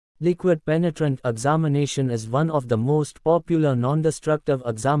Liquid penetrant examination is one of the most popular non-destructive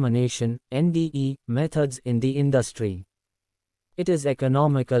examination (NDE) methods in the industry. It is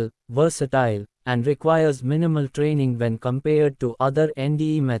economical, versatile, and requires minimal training when compared to other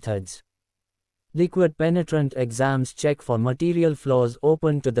NDE methods. Liquid penetrant exams check for material flaws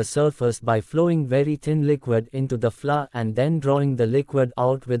open to the surface by flowing very thin liquid into the flaw and then drawing the liquid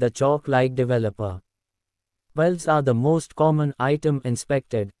out with a chalk-like developer. Welds are the most common item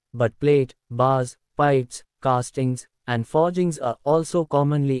inspected, but plate, bars, pipes, castings, and forgings are also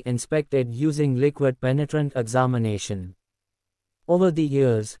commonly inspected using liquid penetrant examination. Over the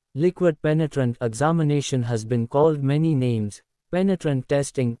years, liquid penetrant examination has been called many names: penetrant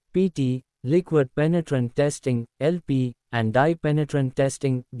testing, PT, liquid penetrant testing, LP, and dye penetrant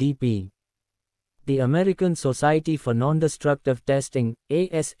testing, DP. The American Society for Non-Destructive Testing,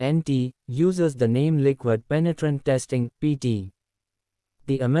 ASNT, uses the name liquid penetrant testing, PT.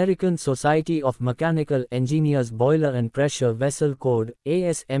 The American Society of Mechanical Engineers Boiler and Pressure Vessel Code,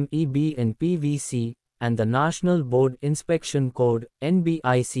 ASMEB in PVC, and the National Board Inspection Code,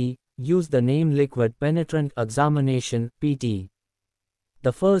 NBIC, use the name liquid penetrant examination, PT.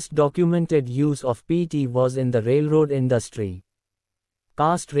 The first documented use of PT was in the railroad industry.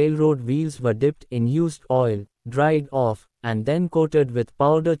 Cast railroad wheels were dipped in used oil, dried off, and then coated with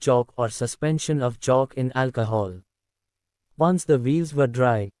powder chalk or suspension of chalk in alcohol. Once the wheels were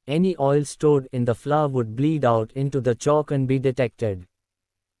dry, any oil stored in the flaw would bleed out into the chalk and be detected.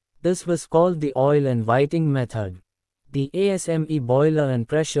 This was called the oil and whiting method. The ASME Boiler and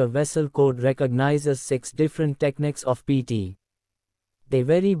Pressure Vessel Code recognizes 6 different techniques of PT. They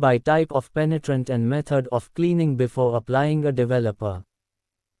vary by type of penetrant and method of cleaning before applying a developer.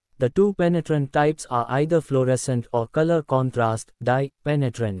 The 2 penetrant types are either fluorescent or color contrast dye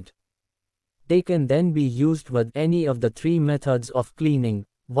penetrant. They can then be used with any of the 3 methods of cleaning: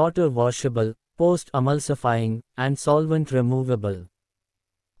 water washable, post-emulsifying, and solvent removable.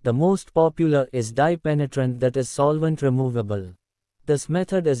 The most popular is dye penetrant, that is solvent removable. This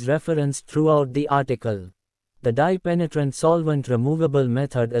method is referenced throughout the article. The dye penetrant solvent removable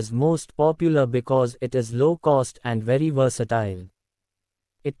method is most popular because it is low cost and very versatile.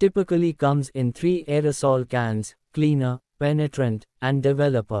 It typically comes in 3 aerosol cans: cleaner, penetrant, and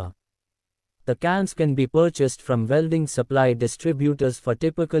developer. The cans can be purchased from welding supply distributors for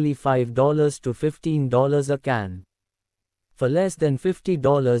typically $5 to $15 a can. For less than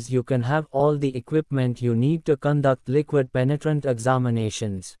 $50 you can have all the equipment you need to conduct liquid penetrant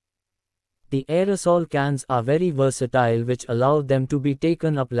examinations. The aerosol cans are very versatile, which allow them to be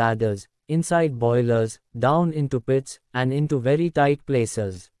taken up ladders, inside boilers, down into pits, and into very tight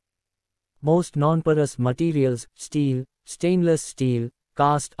places. Most non-porous materials, steel, stainless steel,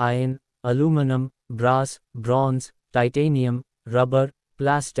 cast iron, aluminum, brass, bronze, titanium, rubber,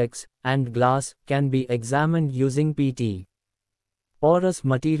 plastics, and glass can be examined using PT. Porous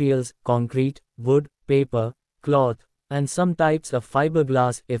materials, concrete, wood, paper, cloth, and some types of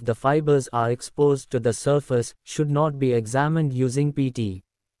fiberglass, if the fibers are exposed to the surface, should not be examined using PT.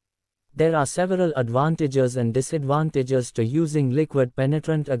 There are several advantages and disadvantages to using liquid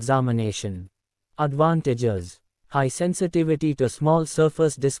penetrant examination. Advantages: high sensitivity to small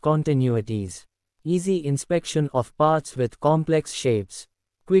surface discontinuities, easy inspection of parts with complex shapes,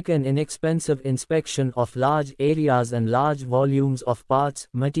 quick and inexpensive inspection of large areas and large volumes of parts,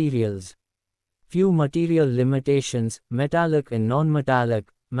 materials. Few material limitations: metallic and non-metallic,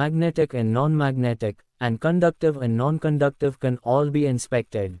 magnetic and non-magnetic, and conductive and non-conductive can all be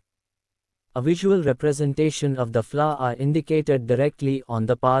inspected. A visual representation of the flaw are indicated directly on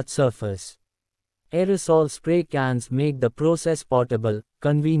the part surface. Aerosol spray cans make the process portable,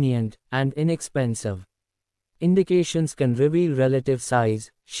 convenient, and inexpensive. Indications can reveal relative size,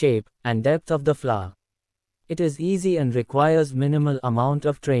 shape, and depth of the flaw. It is easy and requires minimal amount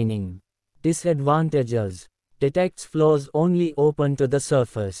of training. Disadvantages: detects flaws only open to the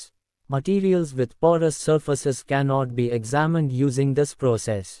surface. Materials with porous surfaces cannot be examined using this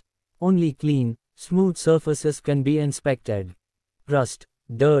process. Only clean, smooth surfaces can be inspected. Rust,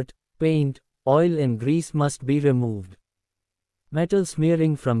 dirt, paint, oil and grease must be removed. Metal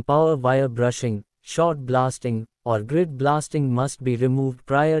smearing from power wire brushing, shot blasting, or grid blasting must be removed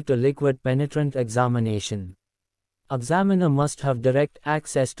prior to liquid penetrant examination. Examiner must have direct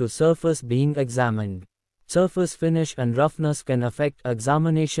access to surface being examined. Surface finish and roughness can affect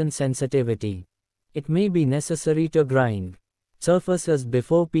examination sensitivity. It may be necessary to grind surfaces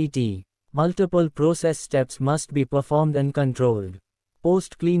before PT. Multiple process steps must be performed and controlled.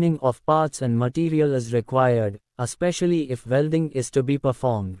 Post-cleaning of parts and material is required, especially if welding is to be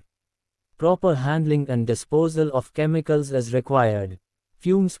performed. Proper handling and disposal of chemicals is required.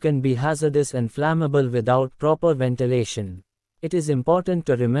 Fumes can be hazardous and flammable without proper ventilation. It is important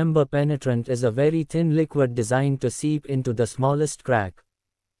to remember penetrant is a very thin liquid designed to seep into the smallest crack.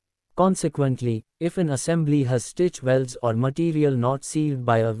 Consequently, if an assembly has stitch welds or material not sealed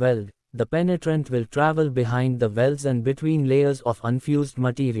by a weld, the penetrant will travel behind the welds and between layers of unfused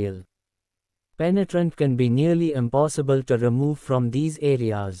material. Penetrant can be nearly impossible to remove from these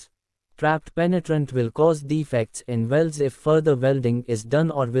areas. Trapped penetrant will cause defects in welds if further welding is done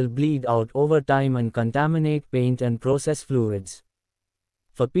or will bleed out over time and contaminate paint and process fluids.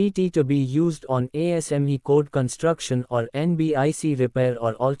 For PT to be used on ASME code construction or NBIC repair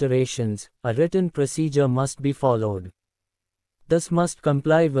or alterations, a written procedure must be followed. This must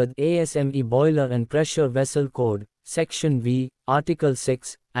comply with ASME Boiler and Pressure Vessel Code, Section V, Article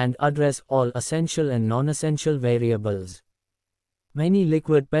 6, and address all essential and non-essential variables. Many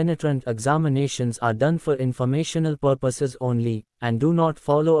liquid penetrant examinations are done for informational purposes only, and do not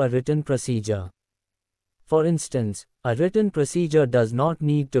follow a written procedure. For instance, a written procedure does not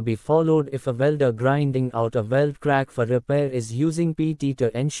need to be followed if a welder grinding out a weld crack for repair is using PT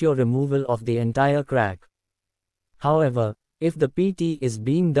to ensure removal of the entire crack. However, if the PT is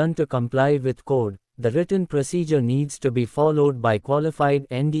being done to comply with code, the written procedure needs to be followed by qualified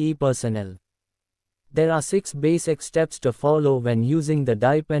NDE personnel. There are 6 basic steps to follow when using the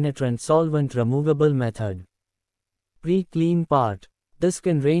dye penetrant solvent removable method. Pre-clean part. This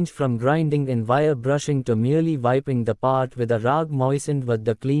can range from grinding in wire brushing to merely wiping the part with a rag moistened with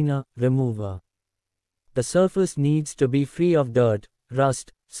the cleaner, remover. The surface needs to be free of dirt,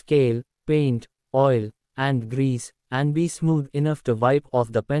 rust, scale, paint, oil, and grease, and be smooth enough to wipe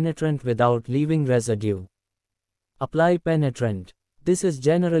off the penetrant without leaving residue. Apply penetrant. This is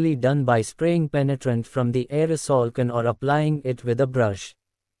generally done by spraying penetrant from the aerosol can or applying it with a brush.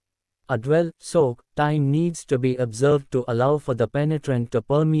 A dwell, soak, time needs to be observed to allow for the penetrant to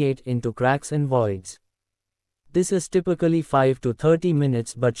permeate into cracks and voids. This is typically 5 to 30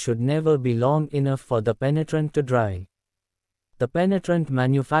 minutes but should never be long enough for the penetrant to dry. The penetrant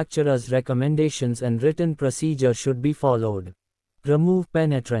manufacturer's recommendations and written procedure should be followed. Remove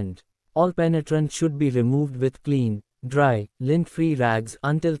penetrant. All penetrant should be removed with clean, dry, lint-free rags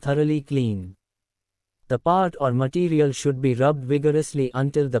until thoroughly clean. The part or material should be rubbed vigorously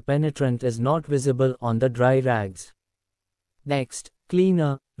until the penetrant is not visible on the dry rags. Next,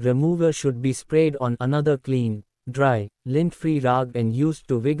 cleaner, remover should be sprayed on another clean, dry, lint-free rag and used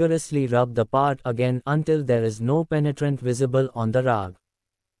to vigorously rub the part again until there is no penetrant visible on the rag.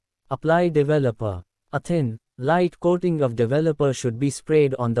 Apply developer. A thin, light coating of developer should be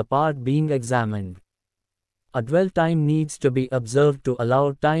sprayed on the part being examined. A dwell time needs to be observed to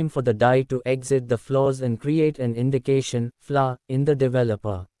allow time for the dye to exit the flaws and create an indication, flaw, in the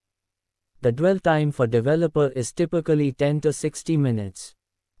developer. The dwell time for developer is typically 10 to 60 minutes.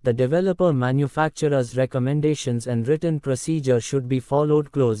 The developer manufacturer's recommendations and written procedure should be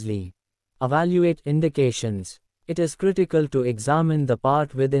followed closely. Evaluate indications. It is critical to examine the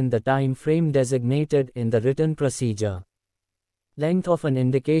part within the time frame designated in the written procedure. Length of an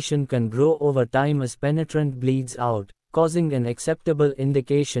indication can grow over time as penetrant bleeds out, causing an acceptable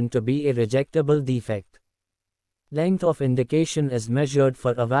indication to be a rejectable defect. Length of indication is measured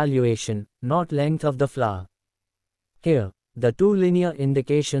for evaluation, not length of the flaw. Here, the 2 linear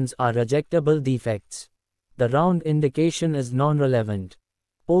indications are rejectable defects. The round indication is non-relevant.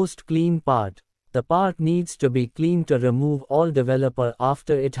 Post-clean part. The part needs to be cleaned to remove all developer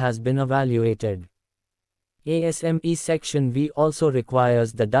after it has been evaluated. ASME Section V also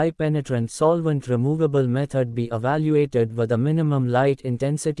requires the dye penetrant solvent removable method be evaluated with a minimum light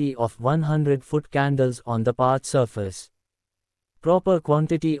intensity of 100 foot candles on the part surface. Proper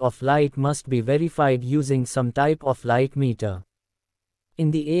quantity of light must be verified using some type of light meter.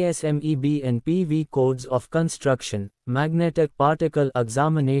 In the ASME B and PV codes of construction, magnetic particle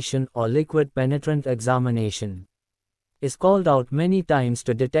examination or liquid penetrant examination is called out many times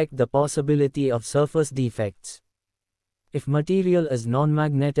to detect the possibility of surface defects. If material is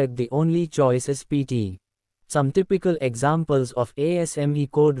non-magnetic, the only choice is PT. Some typical examples of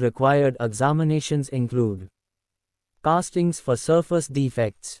ASME code required examinations include castings for surface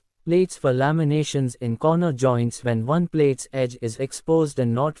defects, plates for laminations in corner joints when one plate's edge is exposed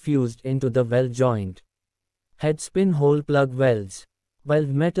and not fused into the weld joint, head spin hole plug welds, weld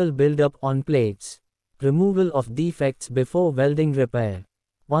metal buildup on plates, removal of defects before welding repair.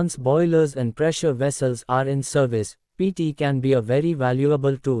 Once boilers and pressure vessels are in service, PT can be a very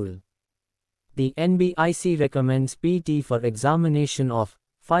valuable tool. The NBIC recommends PT for examination of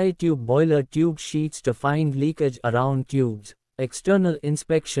fire tube boiler tube sheets to find leakage around tubes, external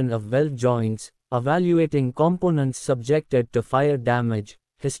inspection of weld joints, evaluating components subjected to fire damage,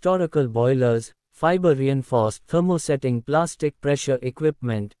 historical boilers, fiber-reinforced thermosetting plastic pressure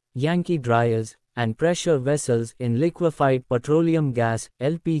equipment, Yankee dryers, and pressure vessels in liquefied petroleum gas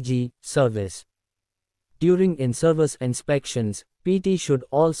 (LPG) service. During in-service inspections, PT should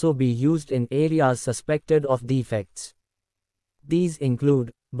also be used in areas suspected of defects. These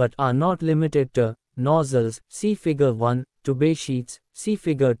include, but are not limited to, nozzles, see Figure 1, tube sheets, see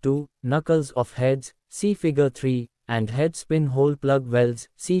Figure 2, knuckles of heads, see Figure 3, and head spin hole plug welds,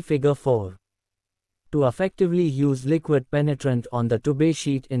 see Figure 4. To effectively use liquid penetrant on the tube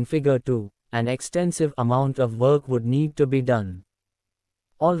sheet in Figure 2, an extensive amount of work would need to be done.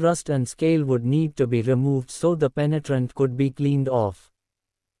 All rust and scale would need to be removed so the penetrant could be cleaned off.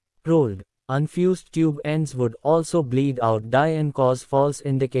 Rolled, unfused tube ends would also bleed out dye and cause false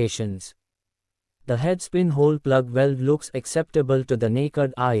indications. The head spin hole plug weld looks acceptable to the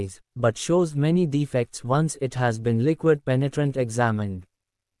naked eyes, but shows many defects once it has been liquid penetrant examined.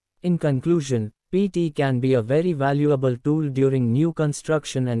 In conclusion, PT can be a very valuable tool during new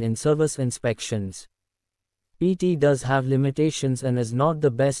construction and in-service inspections. PT does have limitations and is not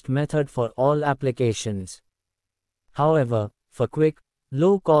the best method for all applications. However, for quick,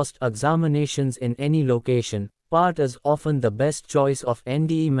 low-cost examinations in any location, PART is often the best choice of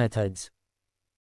NDE methods.